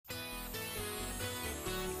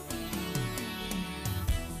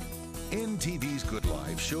NTV's Good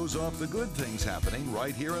Life shows off the good things happening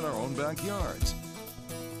right here in our own backyards.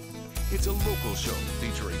 It's a local show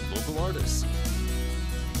featuring local artists.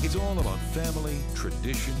 It's all about family,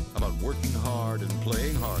 tradition, about working hard and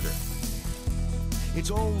playing harder. It's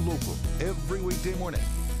all local every weekday morning.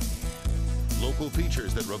 Local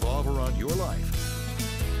features that revolve around your life.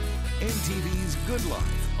 NTV's Good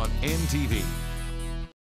Life on NTV.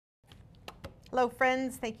 Hello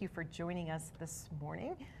friends, thank you for joining us this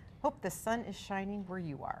morning. Hope the sun is shining where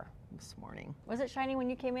you are this morning. Was it shining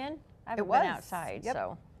when you came in? I haven't It was. been outside, Yep.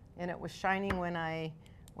 so. And it was shining when I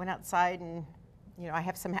went outside, and you know, I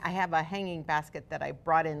have a hanging basket that I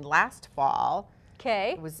brought in last fall.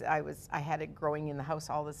 Okay. I had it growing in the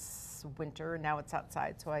house all this winter, and now it's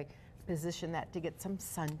outside, so I positioned that to get some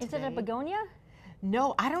sun today. Is it a begonia?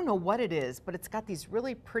 No, I don't know what it is, but it's got these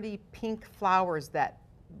really pretty pink flowers that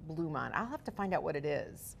bloom on. I'll have to find out what it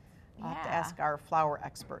is. I'll have to ask our flower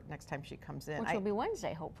expert next time she comes in. Which will be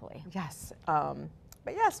Wednesday, hopefully. Yes.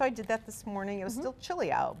 But yeah, so I did that this morning. It was still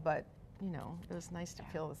chilly out, but you know, it was nice to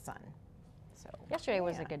feel the sun. So Yesterday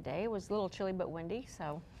was a good day. It was a little chilly but windy,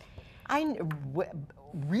 so.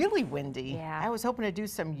 Really windy. Yeah. I was hoping to do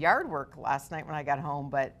some yard work last night when I got home,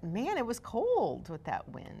 but man, it was cold with that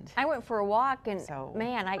wind. I went for a walk, and So,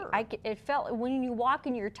 man, it felt, when you walk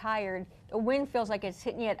and you're tired, the wind feels like it's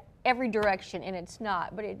hitting you at every direction, and it's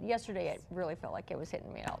not. But yesterday, it really felt like it was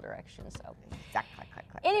hitting me in all directions. So. Exactly.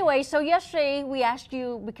 Anyway, so yesterday we asked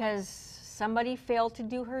you because somebody failed to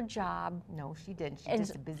do her job. No, she didn't. She's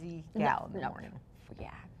just a busy gal in the morning. Yeah,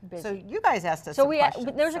 busy. So you guys asked us So some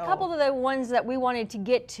questions. there's a couple of the ones that we wanted to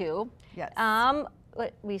get to. Yes.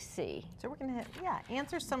 Let me see. So we're gonna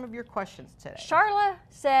answer some of your questions today. Charla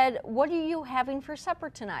said, "What are you having for supper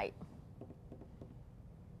tonight?"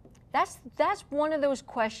 That's one of those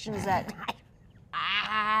questions that.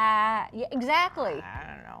 Yeah, exactly.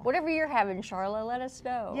 I don't know. Whatever you're having, Charla, let us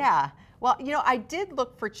know. Yeah. Well, you know, I did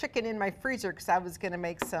look for chicken in my freezer because I was gonna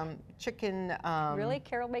make some chicken. Really,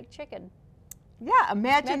 Carol make chicken? Yeah,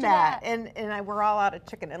 imagine that. that. And we're all out of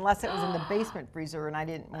chicken, unless it was in the basement freezer, and I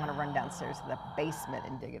didn't want to run downstairs to the basement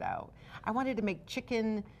and dig it out. I wanted to make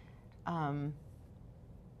chicken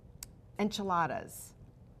enchiladas.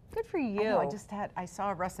 Good for you. I know, I saw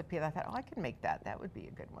a recipe and I thought, oh, I can make that. That would be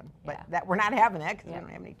a good one. But Yeah. that we're not having that because we don't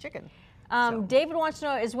have any chicken. So. David wants to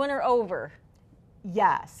know, is winter over?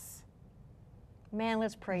 Yes. Man,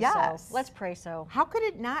 let's pray Yes. so. Let's pray so. How could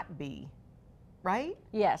it not be? Right?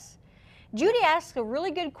 Yes. Judy asks a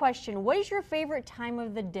really good question. What is your favorite time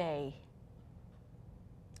of the day?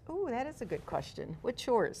 Ooh, that is a good question. What's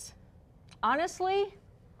yours? Honestly,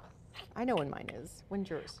 I know when mine is. When's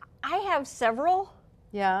yours? I have several.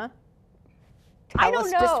 Yeah. I don't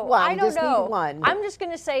know. Just one. I don't just know. Need one. I'm just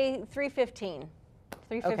going to say 3:15.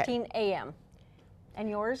 3:15 a.m. And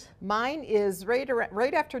yours? Mine is right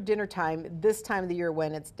after dinner time, this time of the year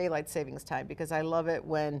when it's daylight savings time, because I love it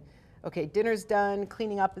when, okay, dinner's done,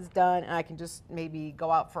 cleaning up is done, and I can just maybe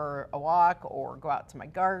go out for a walk or go out to my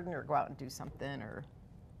garden or go out and do something, or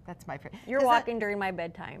that's my favorite. You're walking during my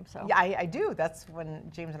bedtime, so. Yeah, I do. That's when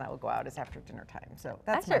James and I will go out, is after dinner time. So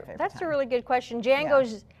that's my favorite That's time. a really good question.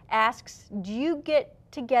 Django asks, do you get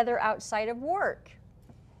together outside of work?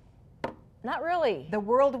 Not really. The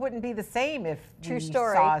world wouldn't be the same if True you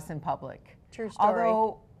story. saw us in public. True story.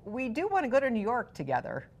 Although we do want to go to New York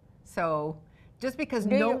together. So just because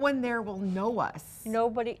no one there will know us.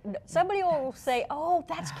 Somebody will say, oh,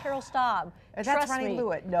 that's Carol Staub. That's Trust Ronnie me.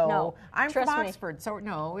 Lewitt. No, I'm from trust me. Oxford, so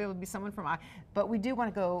no, it would be someone from. But we do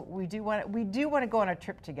want to go. We do want to go on a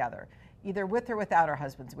trip together, either with or without our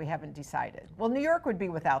husbands. We haven't decided. Well, New York would be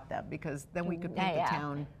without them because then we could paint the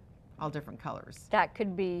town all different colors. That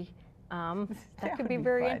could be. That could be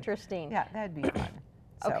very interesting. Yeah, that'd be fun.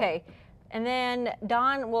 So. Okay. And then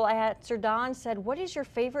Don said, what is your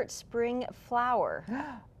favorite spring flower?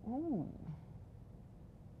 Ooh.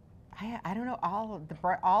 I don't know, all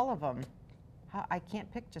of them. I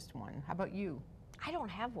can't pick just one. How about you? I don't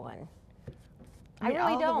have one. I mean,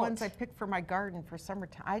 really all don't. the ones I picked for my garden for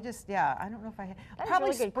summertime. I don't know if I have. That's Probably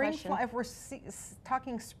a really good spring. question. If we're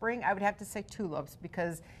talking spring, I would have to say tulips,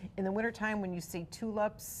 because in the wintertime when you see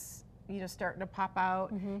tulips, you know, starting to pop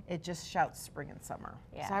out, it just shouts spring and summer.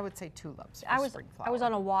 Yeah. So I would say tulips for spring flower. I was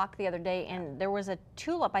on a walk the other day, and there was a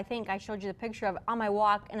tulip, I think I showed you the picture of it, on my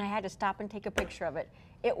walk, and I had to stop and take a picture of it.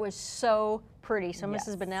 It was so pretty. So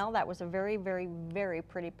Mrs. Bonnell, that was a very, very, very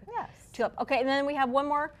pretty tulip. Okay, and then we have one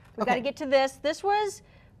more. We've got to get to this. This was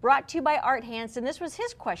brought to you by Art Hansen. This was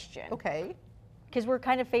his question. Okay. Because we're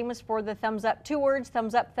kind of famous for the thumbs up, 2 words,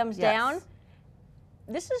 thumbs up, thumbs down.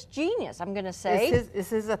 This is genius, I'm going to say. Is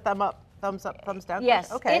this a thumbs up, thumbs down?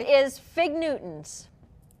 Yes. Okay. It is Fig Newtons.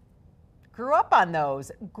 Grew up on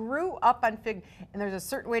those. Grew up on fig, and there's a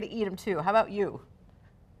certain way to eat them too. How about you?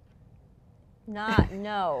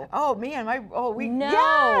 No. Oh man, No.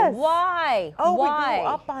 Yes! Why? Oh, Why? we grew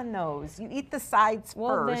up on those. You eat the sides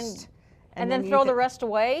first. And then you throw eat the rest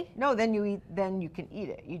away? No, then you can eat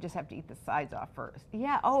it. You just have to eat the sides off first.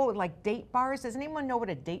 Yeah. Oh, like date bars. Does anyone know what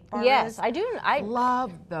a date bar is? Yes, I do. I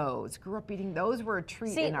love those. Grew up eating those. Were a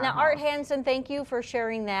treat see in our now. house. Art Hansen, thank you for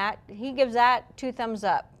sharing that. He gives that 2 thumbs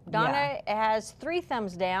up. Donna has 3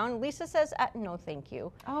 thumbs down. Lisa says no, thank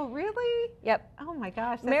you. Oh, really? Yep. Oh my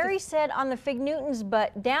gosh. Mary said on the Fig Newtons,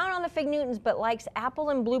 but down on the Fig Newtons, but likes apple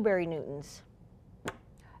and blueberry Newtons.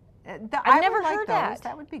 I've never heard that.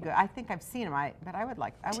 That would be good. I think I've seen them. But I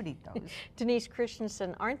would eat those. Denise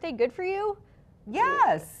Christensen, aren't they good for you?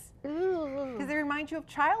 Yes. Because they remind you of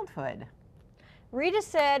childhood. Rita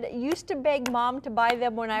said, used to beg Mom to buy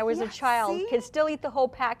them when I was a child. See? Could still eat the whole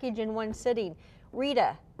package in one sitting.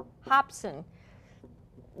 Rita Hobson.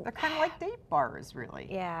 They're kind of like date bars, really.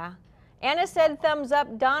 Yeah. Anna said thumbs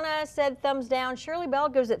up. Donna said thumbs down. Shirley Bell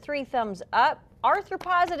gives it 3 thumbs up. Arthur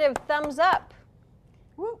Positive, thumbs up.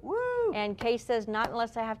 Woo, woo. And Kay says, not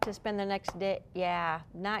unless I have to spend the next day. Yeah,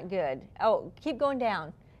 not good. Oh, keep going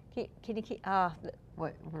down. Can you keep,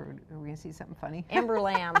 What, are we going to see something funny? Amber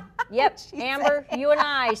Lamb. Yep, Amber, you and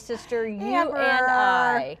I, sister, you Amber. and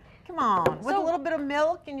I. Come on, with a So- little bit of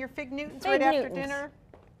milk and your Fig Newtons Fig right Newtons. after dinner.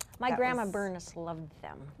 My That grandma was- Bernice loved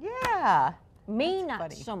them. Yeah. Me, not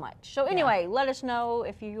funny. so much. So anyway, let us know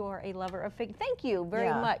if you are a lover of fig. Thank you very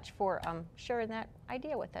Yeah. much for sharing that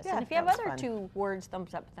idea with us. Yeah, and if you that have was other fun. 2 words,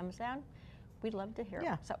 thumbs up, thumbs down, we'd love to hear 'em.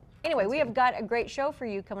 Yeah. So anyway, we have got a great show for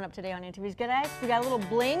you coming up today on NTV's Good Eye. We got a little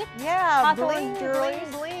bling. Yeah, Hawthorne bling, jewelry.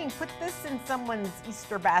 bling, bling. Put this in someone's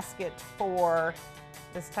Easter basket for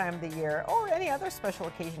this time of the year or any other special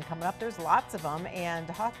occasion coming up. There's lots of them, and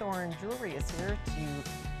Hawthorne Jewelry is here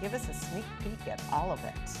to give us a sneak peek at all of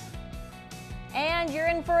it. And you're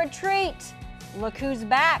in for a treat. Look who's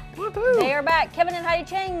back. Woohoo. They are back. Kevin and Heidi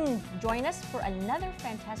Chang join us for another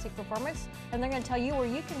fantastic performance, and they're going to tell you where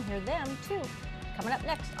you can hear them too. Coming up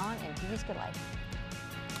next on NTV's Good Life.